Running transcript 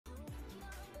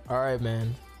Alright,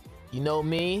 man. You know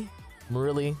me,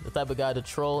 Marilli, the type of guy to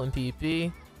troll in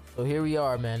PvP. So here we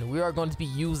are, man. We are going to be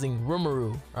using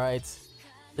RIMURU, alright?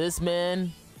 This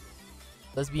man,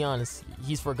 let's be honest,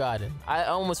 he's forgotten. I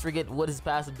almost forget what his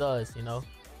passive does, you know?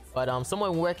 But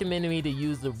someone recommended me to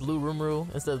use the blue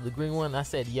RIMURU instead of the green one. I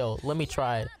said, yo, let me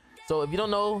try it. So if you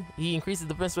don't know, he increases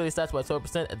defense related stats by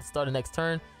 12% at the start of next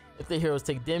turn. If the heroes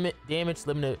take damage,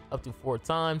 limited up to 4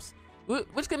 times.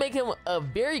 Which can make him a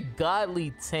very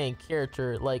godly tank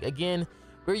character. Like, again,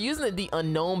 we're using the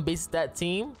unknown base stat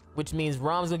team, which means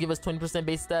Rom's gonna give us 20%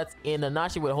 base stats, and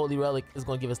Nanashi with Holy Relic is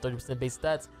gonna give us 30% base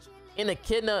stats, and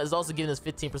Echidna is also giving us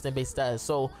 15% base stats.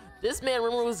 So this man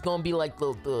RIMURU is gonna be like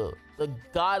the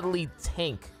godly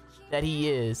tank that he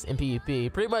is in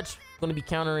PvP. Pretty much gonna be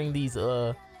countering these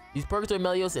Purgatory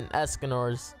Melios and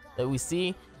Escanors that we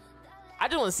see. I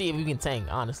just want to see if we can tank,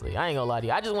 honestly. I ain't gonna lie to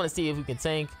you. I just want to see if we can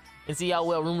tank and see how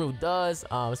well RIMURU does,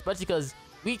 especially because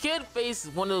we could face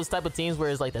one of those type of teams where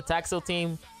it's like the Taxo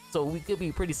team, so we could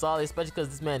be pretty solid, especially because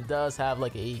this man does have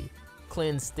like a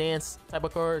cleanse stance type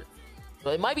of card.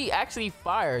 So it might be actually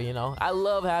fire, you know. I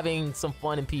love having some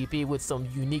fun in PvP with some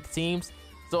unique teams,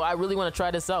 so I really want to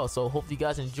try this out. So hopefully you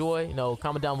guys enjoy. You know,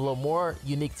 comment down below more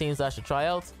unique teams I should try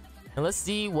out, and let's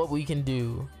see what we can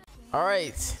do. All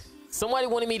right, somebody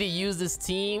wanted me to use this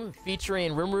team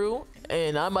featuring RIMURU,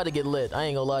 and I'm about to get lit. I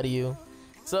ain't gonna lie to you.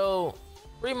 So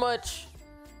pretty much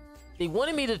they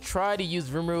wanted me to try to use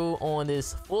RIMURU on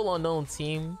this full unknown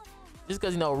team, just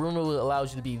because, you know, RIMURU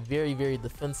allows you to be very, very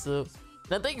defensive.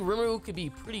 And I think RIMURU could be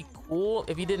pretty cool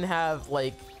if you didn't have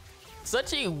like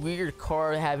such a weird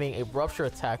card having a rupture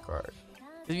attack card.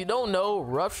 If you don't know,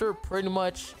 rupture pretty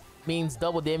much means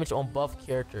double damage on buff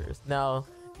characters. Now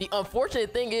the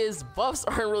unfortunate thing is buffs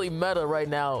aren't really meta right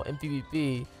now in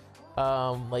PvP.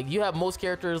 Like you have most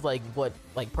characters like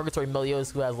Purgatory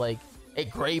Melios who has like a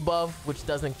gray buff, which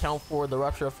doesn't count for the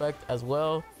rupture effect as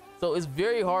well. So it's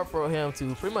very hard for him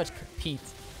to pretty much compete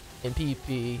in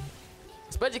PvP,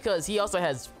 especially because he also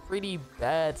has pretty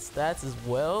bad stats as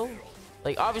well.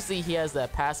 Like obviously he has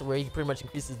that passive where he pretty much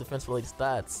increases defense related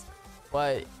stats,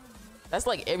 but that's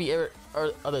like every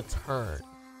other turn.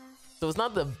 So it's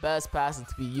not the best passive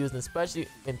to be used, especially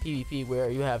in PvP where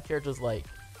you have characters like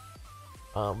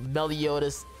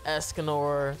MELIODAS,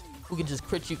 ESCANOR, who can just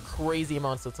crit you crazy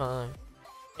amounts of time.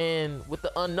 And with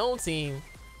the unknown team,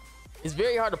 it's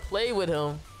very hard to play with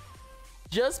him,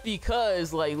 just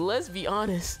because, like, let's be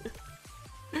honest.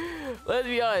 Let's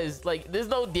be honest, like, there's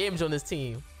no damage on this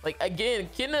team. Like, again,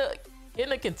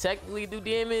 Echidna can technically do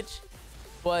damage,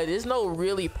 but there's no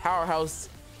really powerhouse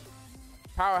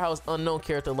unknown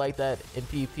character like that in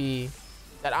PvP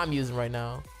that I'm using right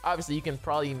now. Obviously you can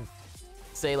probably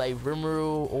say like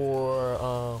RIMURU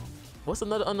or what's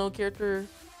another unknown character?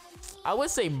 I would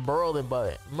say Merlin,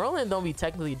 but Merlin don't be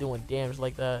technically doing damage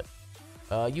like that.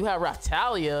 You have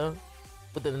Raphtalia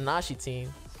with the Nanashi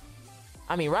team.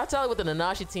 I mean, Raphtalia with the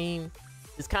Nanashi team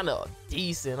is kind of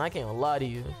decent, I can't lie to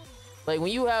you. Like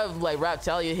when you have like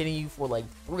Raphtalia hitting you for like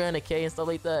 300k and stuff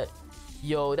like that,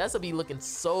 yo, that's gonna be looking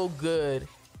so good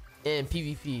in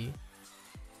PvP.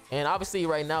 And obviously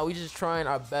right now we just trying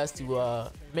our best to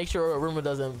make sure RIMURU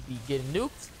doesn't be getting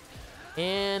nuked,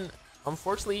 and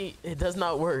unfortunately it does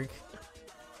not work.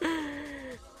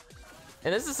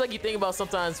 And this is like you think about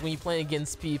sometimes when you playing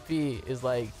against PvP is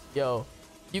like, yo,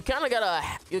 you're kind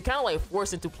of like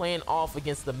forced into playing off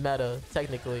against the meta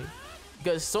technically,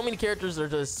 because so many characters are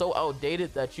just so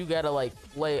outdated that you gotta like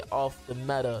play off the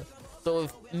meta. So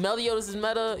if Meliodas is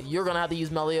meta, you're gonna have to use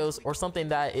Melios or something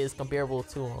that is comparable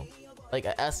to him, like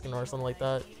an Escanor or something like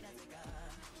that.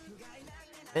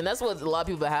 And that's what a lot of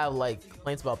people have like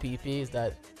complaints about PvP, is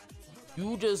that we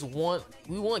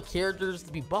want characters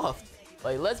to be buffed.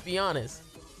 Like, let's be honest,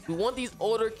 we want these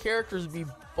older characters to be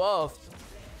buffed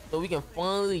so we can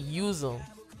finally use them.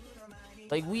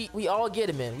 Like we all get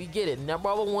it, man. We get it. Now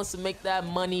Bravo wants to make that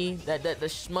money, that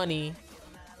shmoney,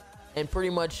 and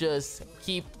pretty much just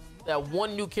keep that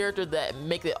one new character that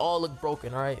make it all look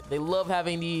broken. All right, they love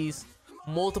having these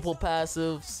multiple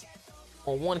passives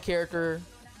on one character,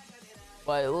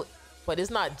 but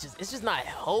it's just not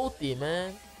healthy,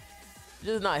 man. It's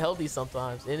just not healthy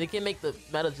sometimes, and it can make the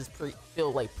meta just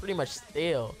feel like pretty much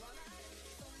stale.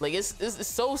 Like it's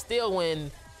so stale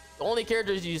when the only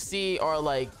characters you see are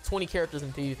like 20 characters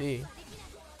in PvP. Like,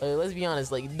 let's be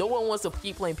honest, like no one wants to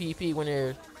keep playing PvP when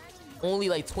they're only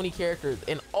like 20 characters,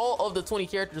 and all of the 20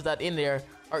 characters that in there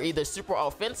are either super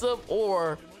offensive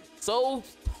or so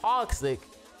toxic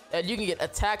that you can get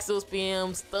attack skill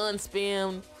spam, stun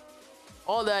spam,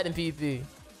 all that in PvP.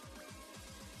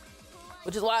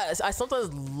 Which is why I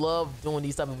sometimes love doing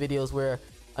these type of videos where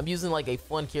I'm using like a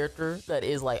fun character that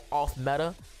is like off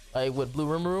meta, like with Blue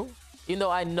Rimuru. Even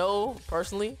though I know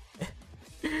personally,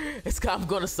 I'm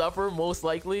gonna suffer most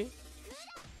likely.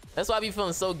 That's why I be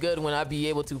feeling so good when I be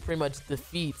able to pretty much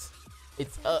defeat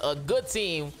a good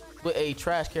team with a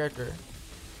trash character.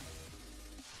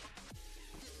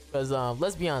 Because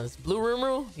let's be honest, Blue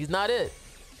Rimuru, he's not it.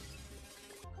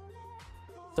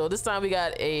 So this time we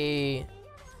got a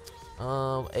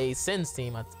Sins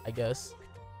team, I guess.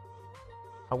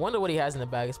 I wonder what he has in the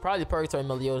bag. It's probably Purgatory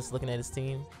Meliodas looking at his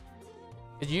team.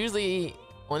 Because usually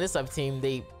on this type of team,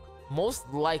 they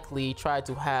most likely try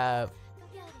to have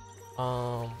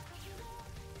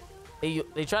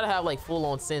they try to have like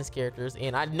full-on Sins characters,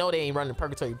 and I know they ain't running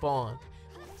Purgatory Bond,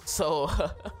 so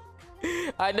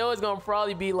I know it's gonna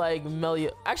probably be like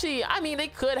Meliodas. Actually, I mean, they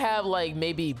could have like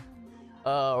maybe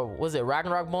was it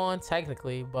Ragnarok Bond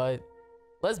technically, but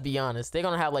let's be honest, they're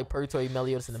gonna have like Purgatory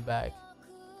Meliodas in the back.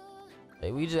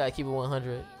 Like, we just gotta keep it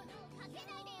 100.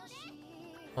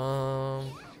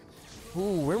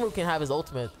 Ooh, Rimuru can have his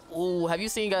ultimate. Ooh, have you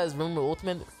seen guys Rimuru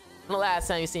ultimate? When the last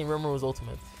time you seen Rimuru's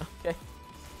ultimate? Okay.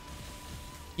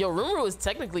 Yo, Rimuru is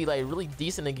technically like really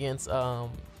decent against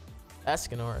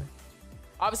Escanor.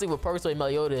 Obviously with Purgatory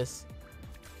Meliodas,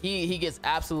 he gets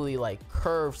absolutely like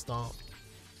curve stomped.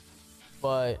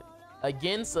 But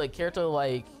against a character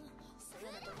like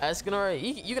Escanor,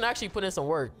 you can actually put in some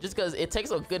work, just because it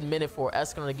takes a good minute for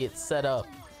Escanor to get set up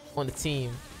on the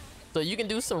team. So you can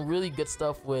do some really good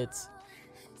stuff with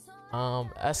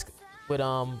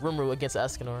Rimuru against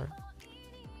Escanor.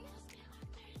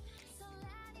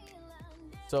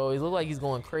 So he looks like he's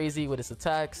going crazy with his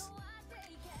attacks.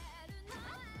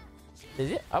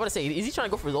 I would say, is he trying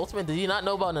to go for his ultimate? Did he not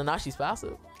know about Nanashi's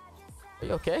passive? Are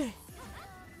you okay?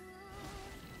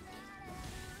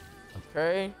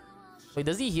 Okay. Wait,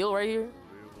 does he heal right here?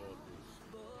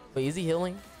 Wait, is he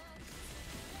healing?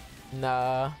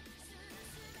 Nah.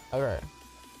 Alright.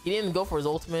 He didn't go for his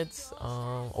ultimate,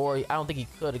 or I don't think he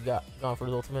could have gone for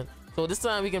his ultimate. So this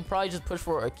time we can probably just push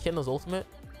for Akino's ultimate,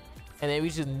 and then we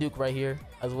just nuke right here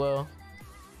as well.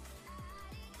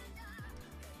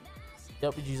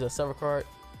 Yep, we use a Sever card.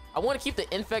 I want to keep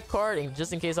the Infect card, and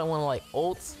just in case I want to like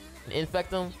ult and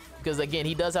infect him, because again,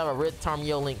 he does have a Red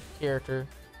Tarmio Link character,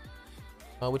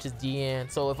 which is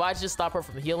Deanne. So if I just stop her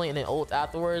from healing and then ult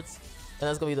afterwards, then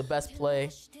that's gonna be the best play.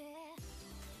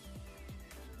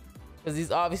 Because he's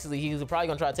probably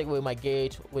gonna try to take away my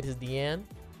gauge with his Deanne.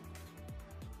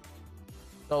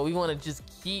 So we want to just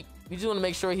want to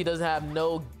make sure he doesn't have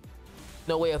no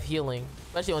way of healing,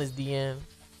 especially on his Deanne.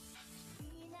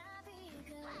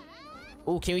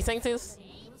 Ooh, can we tank this?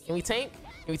 Can we tank?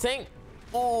 Can we tank?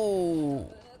 Ooh,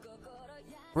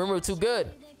 Rimuru too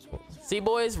good. See,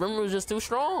 boys, Rimuru's just too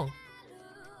strong.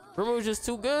 Rimuru's just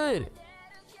too good.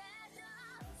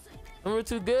 Rimuru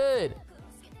too good.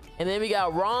 And then we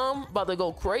got Rom about to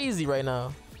go crazy right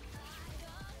now.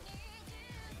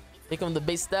 Here comes the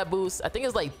base stat boost. I think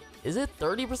it's like, is it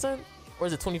 30% or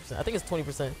is it 20%? I think it's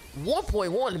 20%.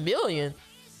 1.1 million.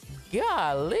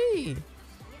 Golly.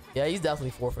 Yeah, he's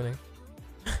definitely forfeiting.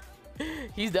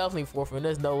 He's definitely forfeiting.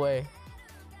 There's no way.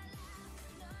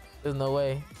 There's no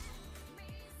way.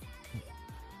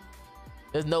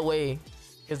 There's no way.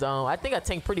 Cause I think I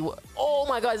tanked pretty well. Oh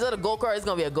my god, is that a gold card? It's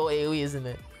gonna be a gold AoE, isn't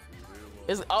it?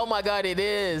 Oh my god, it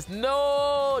is.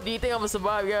 No. Do you think I'm gonna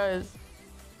survive, guys?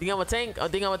 Think I'm a tank? I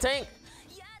think I'm a tank.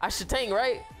 I should tank,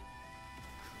 right?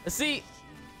 Let's see.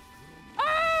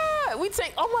 Ah, we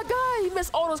tank. Oh my god, he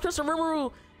missed all those crits from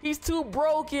Rimuru. He's too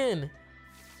broken.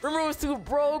 Rimuru's too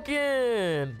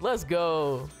broken. Let's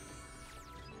go.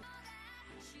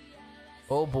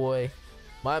 Oh boy,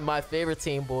 my favorite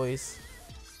team, boys.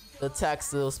 The attack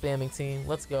still spamming team.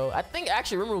 Let's go. I think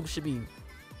actually Rimuru should be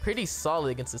pretty solid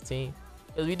against this team,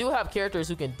 because we do have characters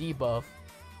who can debuff.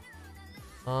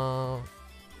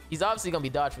 He's obviously gonna be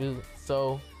dodge root,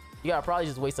 so you gotta probably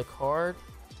just waste a card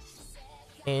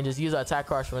and just use our attack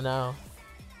cards for now,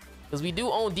 because we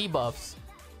do own debuffs.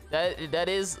 That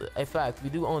is a fact. We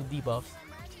do own debuffs,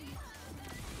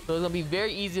 so it's gonna be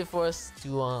very easy for us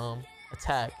to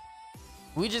attack.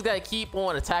 We just gotta keep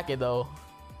on attacking though,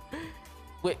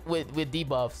 with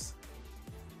debuffs.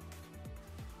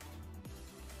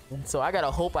 So I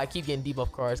gotta hope I keep getting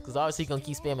debuff cards, because obviously he's gonna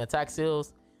keep spamming attack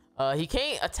seals. He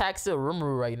can't attack seal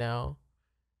Rimuru right now,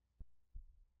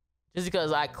 just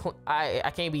because I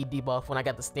can't be debuffed when I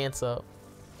got the stance up.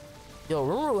 Yo,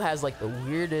 Rimuru has like the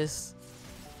weirdest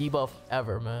debuff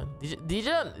ever, man. Did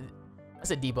y'all? I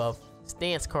said debuff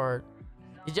stance card.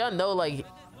 Did y'all know like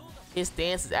his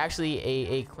stance is actually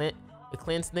a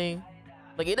cleanse thing?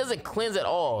 Like, it doesn't cleanse at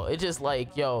all. It's just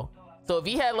like, yo. So if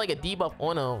he had like a debuff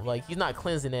on him, like, he's not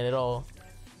cleansing it at all.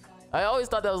 I always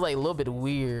thought that was like a little bit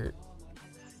weird.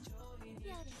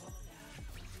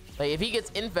 Like if he gets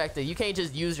infected, you can't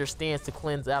just use your stance to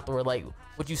cleanse afterward, like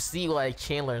what you see with, like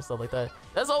Chandler and stuff like that.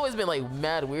 That's always been like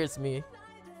mad weird to me.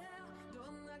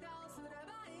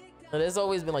 That's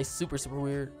always been like super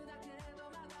weird.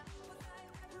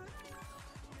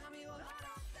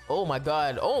 Oh my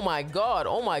god, oh my god,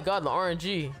 oh my god, the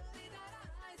RNG.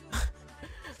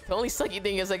 The only sucky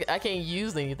thing is like I can't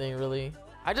use anything really.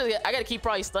 I gotta keep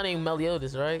probably stunning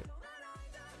Meliodas, right?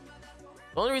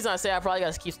 The only reason I say I probably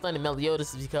gotta keep stunning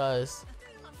Meliodas is because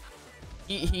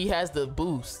he has the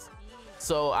boost.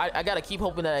 So I gotta keep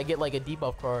hoping that I get like a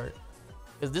debuff card.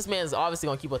 Because this man is obviously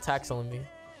gonna keep attack on me.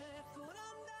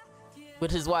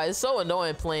 Which is why it's so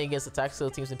annoying playing against attack skill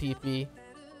teams in PvP.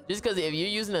 Just because if you're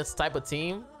using this type of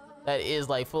team that is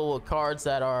like full of cards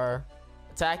that are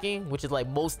attacking, which is like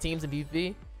most teams in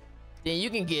PvP, then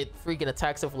you can get freaking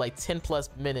attack skill for like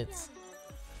 10+ minutes.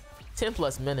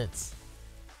 10+ minutes.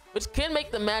 Which can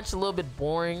make the match a little bit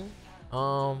boring.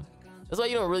 That's why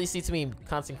you don't really see too many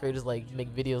content creators like make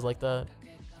videos like that.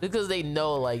 Because they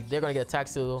know like they're gonna get attack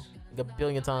skill like a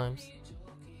billion times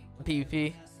in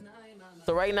PvP.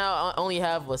 So right now I only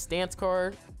have a stance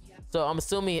card. So I'm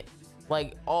assuming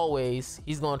like always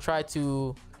he's gonna try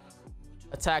to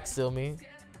attack steal me.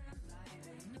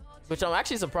 Which I'm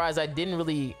actually surprised he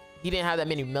didn't have that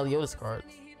many Meliodas cards.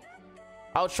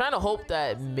 I was trying to hope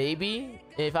that maybe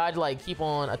if I'd like keep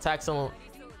on attack someone,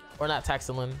 or not attack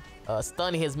someone,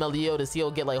 stunning his Meliodas,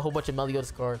 he'll get like a whole bunch of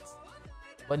Meliodas cards.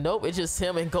 But nope, it's just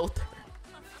him and Gother.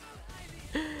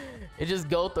 It's just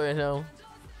Gother and him.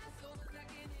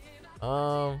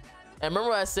 And remember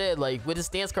what I said, like with his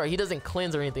stance card, he doesn't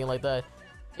cleanse or anything like that.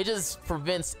 It just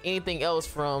prevents anything else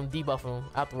from debuffing him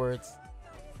afterwards.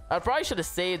 I probably should have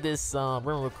saved this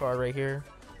RIMURU card right here.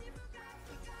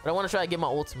 But I want to try to get my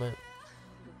ultimate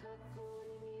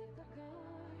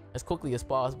as quickly as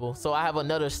possible, so I have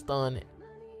another stun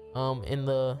in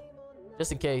the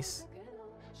just in case.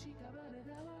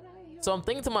 So I'm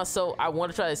thinking to myself, I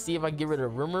want to try to see if I can get rid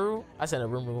of RIMURU. I said a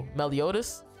RIMURU,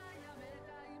 Meliodas.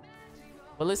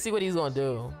 But let's see what he's gonna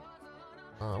do,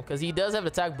 because he does have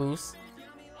attack boost.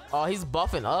 Oh, he's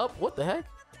buffing up. What the heck?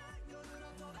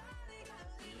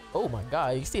 Oh my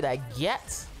god, you see that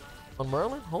get on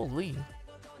Merlin? Holy.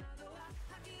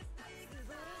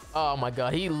 Oh my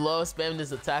god, he loves spamming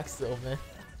his attack still, man.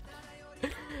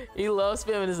 He loves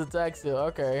spamming his attack still.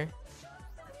 Okay.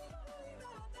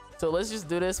 So let's just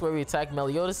do this where we attack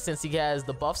Meliodas since he has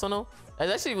the buffs on him. That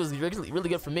actually was really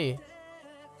good for me.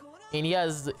 And he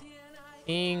has the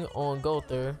King on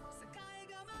Gother.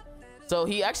 So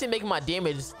he actually making my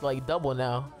damage like double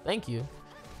now. Thank you.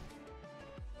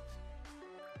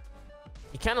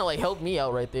 He kind of like helped me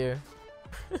out right there.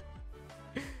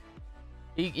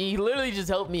 He literally just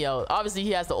helped me out. Obviously,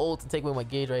 he has the ult to take away my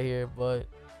gauge right here, but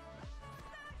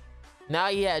now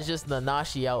he has just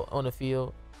Nanashi out on the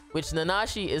field, which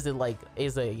Nanashi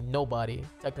is a nobody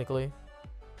technically.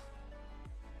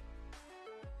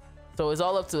 So it's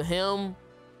all up to him,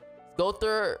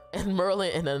 Gother, and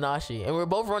Merlin and Nanashi, and we're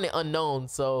both running unknown,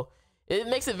 so it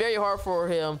makes it very hard for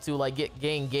him to like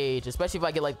gain gauge, especially if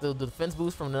I get like the defense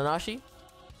boost from Nanashi,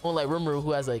 or like RIMURU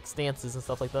who has like stances and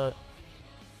stuff like that.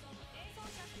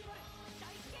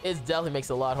 It definitely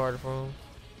makes it a lot harder for him.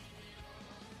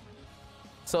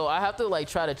 So I have to like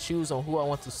try to choose on who I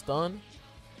want to stun.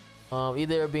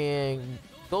 Either being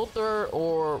Gother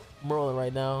or Merlin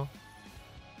right now.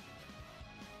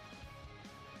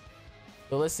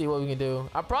 So let's see what we can do.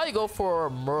 I'll probably go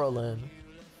for Merlin.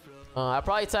 I'll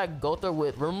probably attack Gother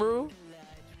with RIMURU.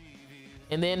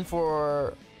 And then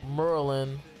for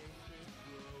Merlin,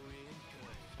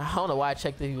 I don't know why I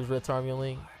checked that he was Red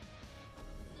Tarmuling.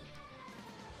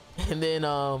 And then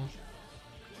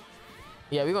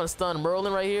yeah, we're gonna stun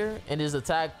Merlin right here and just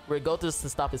attack Red Gother to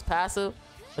stop his passive.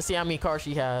 Let's see how many cards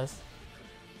she has.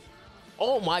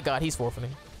 Oh my god, he's forfeiting.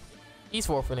 He's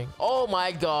forfeiting. Oh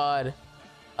my god.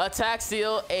 Attack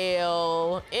seal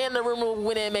L and the RIMURU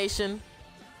win animation.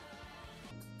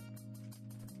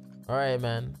 Alright,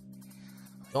 man.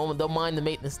 Don't mind the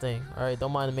maintenance thing. Alright,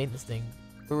 don't mind the maintenance thing.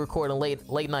 We're recording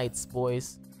late nights,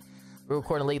 boys. We're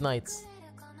recording late nights.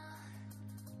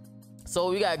 So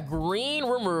we got green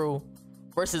RIMURU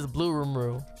versus blue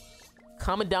RIMURU.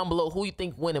 Comment down below who you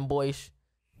think winning, boys.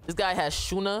 This guy has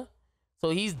Shuna, so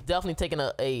he's definitely taking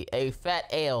a fat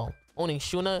L. Owning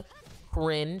Shuna,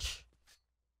 cringe.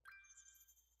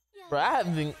 Bro, I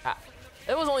haven't been.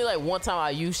 It was only like one time I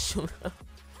used Shuna,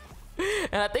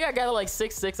 and I think I got it like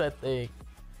 6-6. I think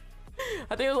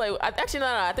it was like actually no.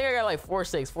 I think I got like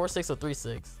 4-6 or 3-6.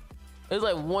 It was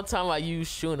like one time I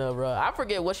used Shuna, bro. I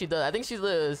forget what she does. I think she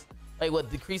does Like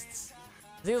what decreased?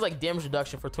 I think it's like damage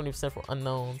reduction for 20% for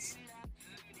unknowns.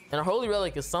 And her holy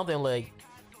relic is something like,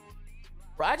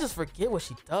 bro, I just forget what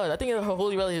she does. I think her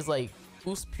holy relic is like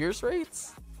boost pierce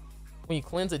rates when you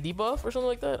cleanse a debuff or something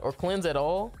like that, or cleanse at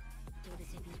all.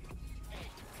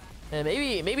 And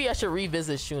maybe I should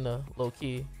revisit Shuna low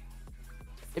key.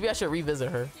 Maybe I should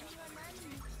revisit her.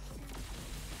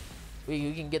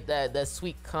 We can get that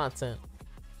sweet content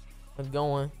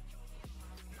going.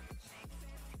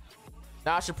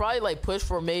 Now I should probably like push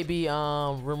for maybe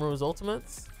Rimuru's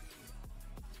ultimates.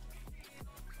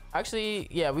 Actually,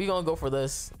 yeah, we gonna go for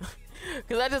this.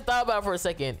 Cause I just thought about it for a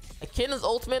second. Echidna's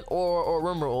ultimate or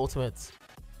Rimuru ultimates.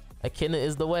 Echidna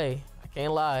is the way. I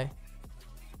can't lie.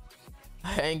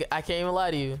 I can't even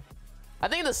lie to you. I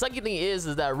think the second thing is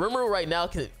that Rimuru right now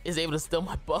is able to steal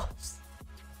my buffs.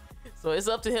 So it's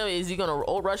up to him. Is he gonna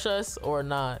ult rush us or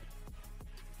not?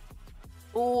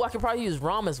 Ooh, I could probably use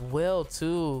Rom as well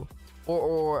too,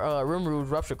 or Rimuru's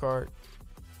rupture card.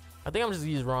 I think I'm just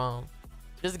gonna use Rom,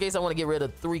 just in case I want to get rid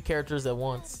of 3 characters at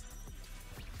once.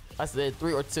 I said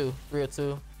 3 or 2, 3 or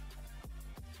 2,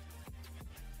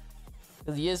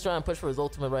 because he is trying to push for his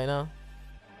ultimate right now.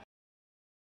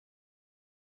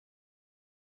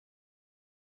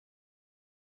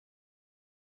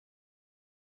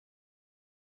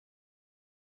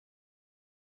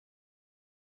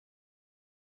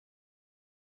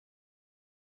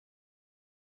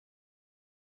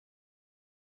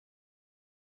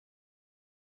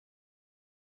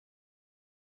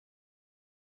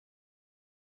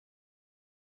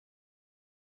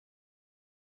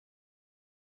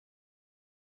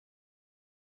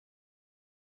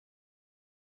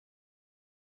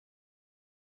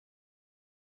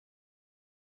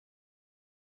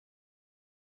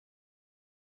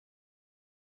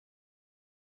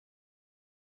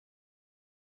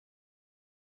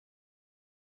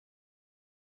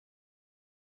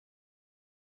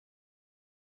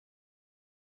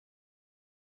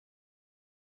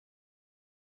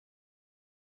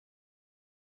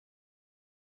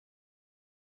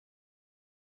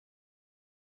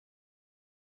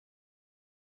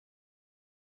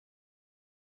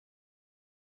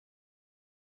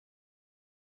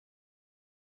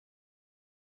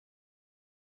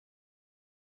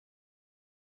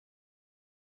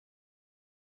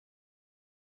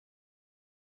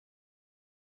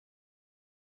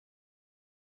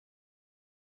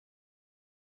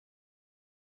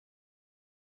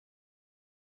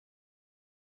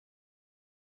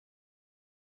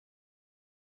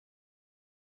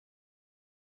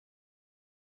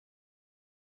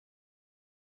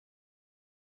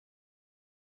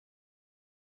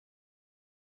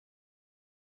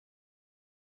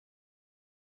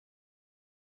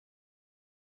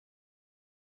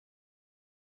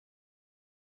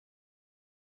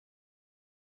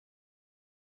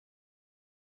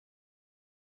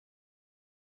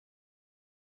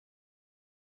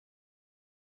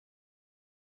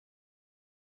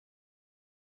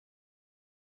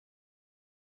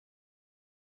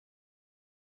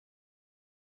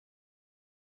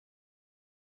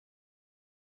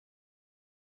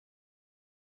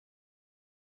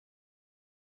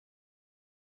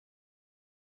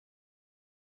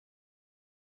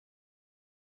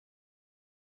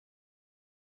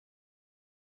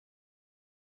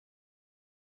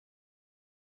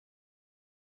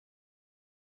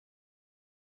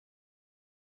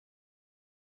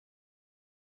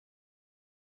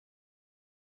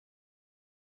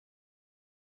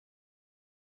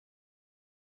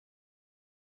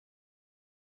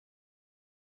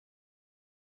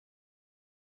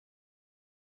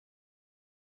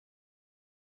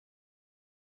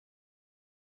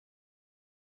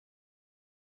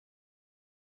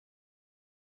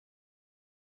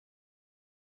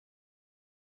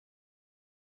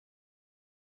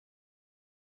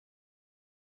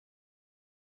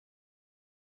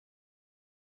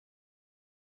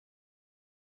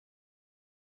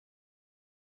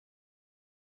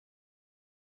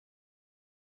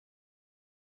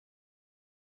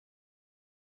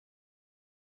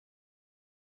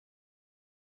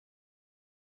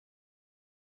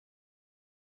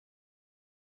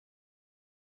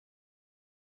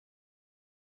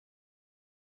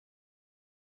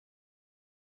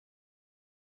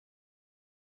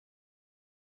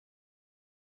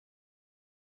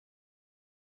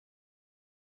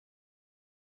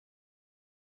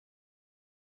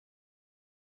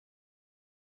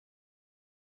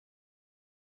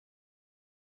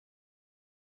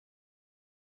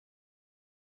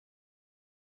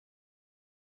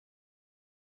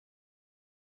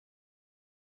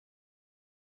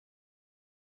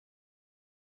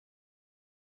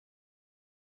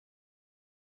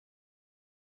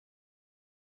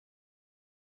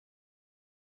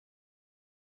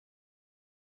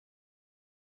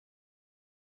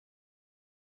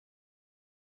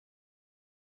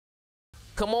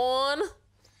 Come on.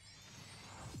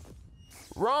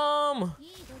 Rum.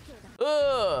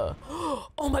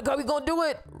 Oh my god, we gonna do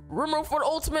it. Rimuru for the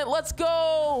ultimate. Let's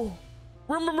go.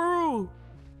 Rimuru.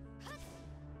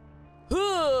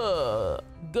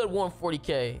 Good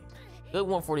 140k. Good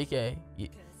 140k. You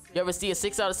ever see a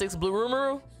 6 out of 6 blue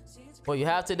Rimuru? Well, you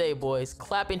have today, boys.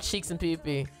 Clapping cheeks in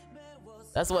PvP.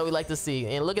 That's what we like to see.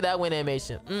 And look at that win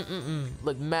animation.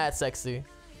 Look mad sexy.